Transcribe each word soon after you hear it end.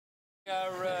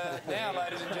Now,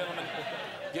 ladies and gentlemen,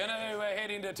 going to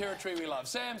head into territory we love.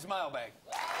 Sam's mailbag.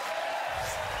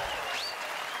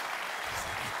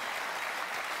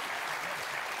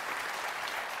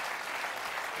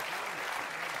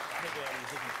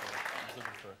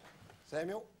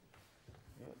 Samuel,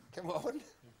 come on.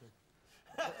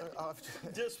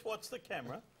 Just watch the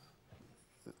camera.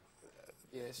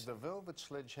 Yes. The Velvet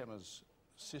Sledgehammer's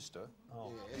sister.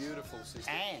 Oh, yes. Beautiful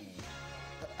sister. And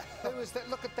who is that?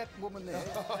 Look at that woman there.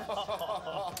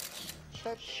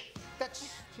 That's,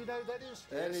 do you know who that is?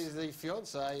 That is the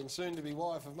fiance and soon-to-be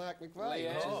wife of Mark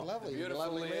McVeigh, which is lovely. Beautiful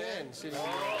lovely Leanne. sitting here.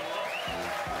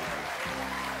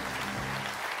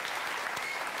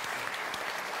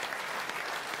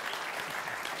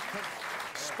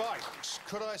 Spikes,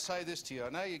 could I say this to you? I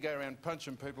know you go around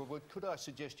punching people, but could I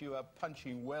suggest you are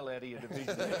punching well out of your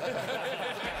division?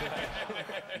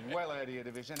 Well out of your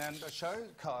division. And show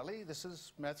Kylie, this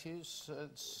is Matthew's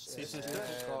sister.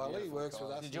 Kylie works with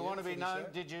us. Did you want to be known?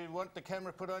 Did you want the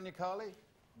camera put on you, Kylie?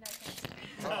 No,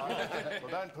 thanks. All right.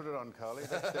 Well, don't put it on, Kylie.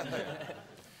 That's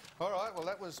all right, well,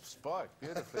 that was Spike.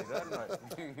 Beautifully done, mate.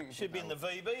 Should be in the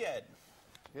VB ad.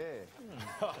 Yeah.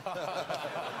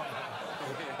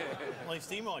 At least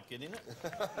he might get in it.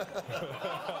 Welcome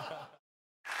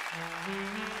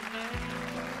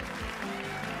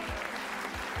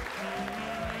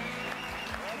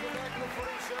back to the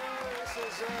Footy Show. This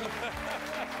is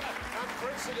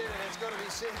unprecedented. It's got to be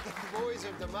said. The boys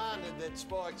have demanded that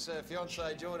Spike's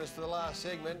fiancée join us for the last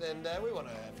segment, and we want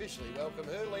to officially welcome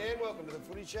her. Leanne, welcome to the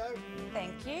Footy Show.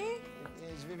 Thank you.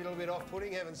 It's a little bit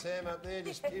off-putting having Sam up there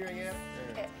just peering out.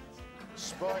 Yeah.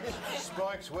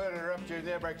 Spike's word interrupt you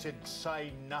there, Break said,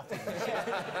 say nothing.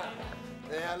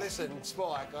 Now, listen,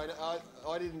 Spike,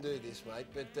 I didn't do this, mate,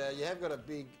 but you have got a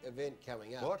big event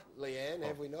coming up. What? Leanne,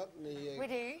 have we not? We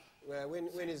do.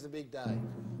 When is the big day?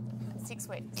 6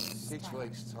 weeks. 6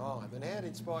 weeks' time. And how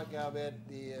did Spike go about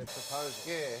the proposal?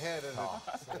 Yeah, how did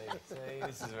it... See,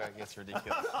 this is where it gets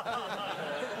ridiculous.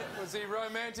 Was he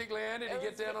romantic, Leanne? Did he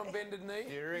get down on bended knee?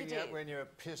 You ring did. up when you were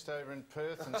pissed over in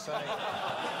Perth and say,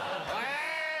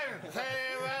 Leanne, say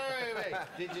where are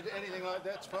we? Did you do anything like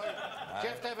that, Spike? Do you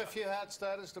have to have a few heart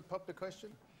starters to pop the question?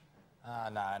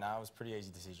 No, it was a pretty easy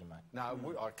decision, mate. No,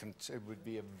 it would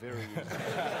be a very easy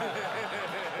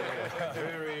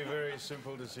very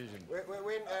simple decision.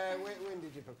 When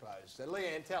did you propose? So,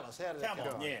 Leanne, tell us, how did that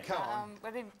go? Come on.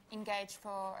 We've been engaged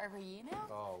for over a year now.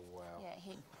 Oh, wow. Yeah,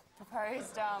 he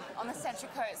proposed on the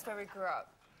Central Coast where we grew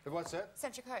up. What's that?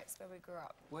 Central Coast where we grew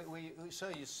up. So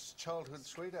your childhood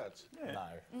sweethearts?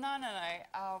 Yeah.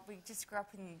 No. We just grew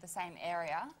up in the same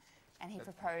area, and he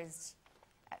proposed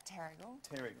at Terrigal.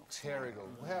 Terrigal.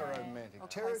 How romantic. Or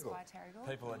close by Terrigal. Terrigal.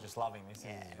 People are just loving this.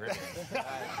 This is brilliant.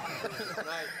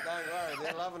 Mate, don't worry,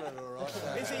 they're loving it all right. So.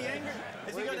 Is he angry?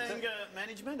 Has he got anger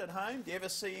management at home? Do you ever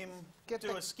see him do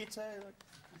a schizo?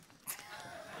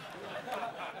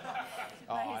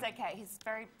 No, he's okay. He's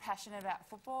very passionate about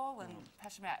football and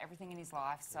passionate about everything in his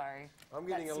life, so... I'm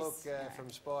getting a look just, from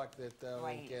Spike that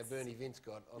I think Bernie Vince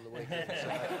got on the weekend. So,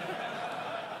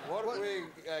 what are we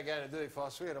going to do if I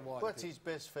swear to Mike? What's his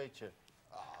best feature?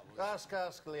 Ask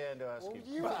Leanne to ask him.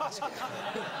 You ask him.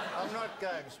 I'm not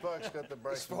going. Spike's got the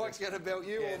break. Spike's going to belt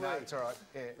you or me? No, it's all right.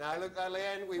 Yeah. No, look,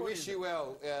 Leanne, we wish you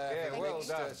well for the well next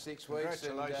done. 6 weeks.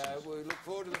 Congratulations. And we look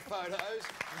forward to the photos.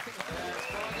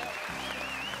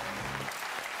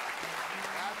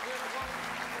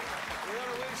 We want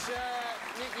to wish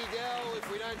Nicky Dell, if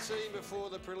we don't see him before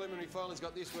the preliminary finals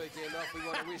got this weekend off, we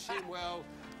want to wish him well.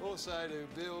 Also to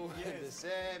Bill and to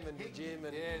Sam and to Jim.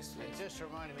 And Just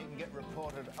remind him he can get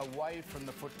reported away from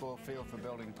the football field for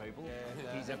belting people.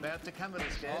 He's about to come at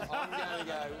us, Dad. I'm going to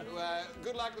go.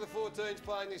 Good luck to the 14s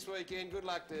playing this weekend. Good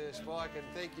luck to Spike, and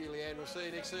thank you, Leanne. We'll see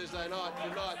you next Thursday night.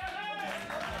 Good night.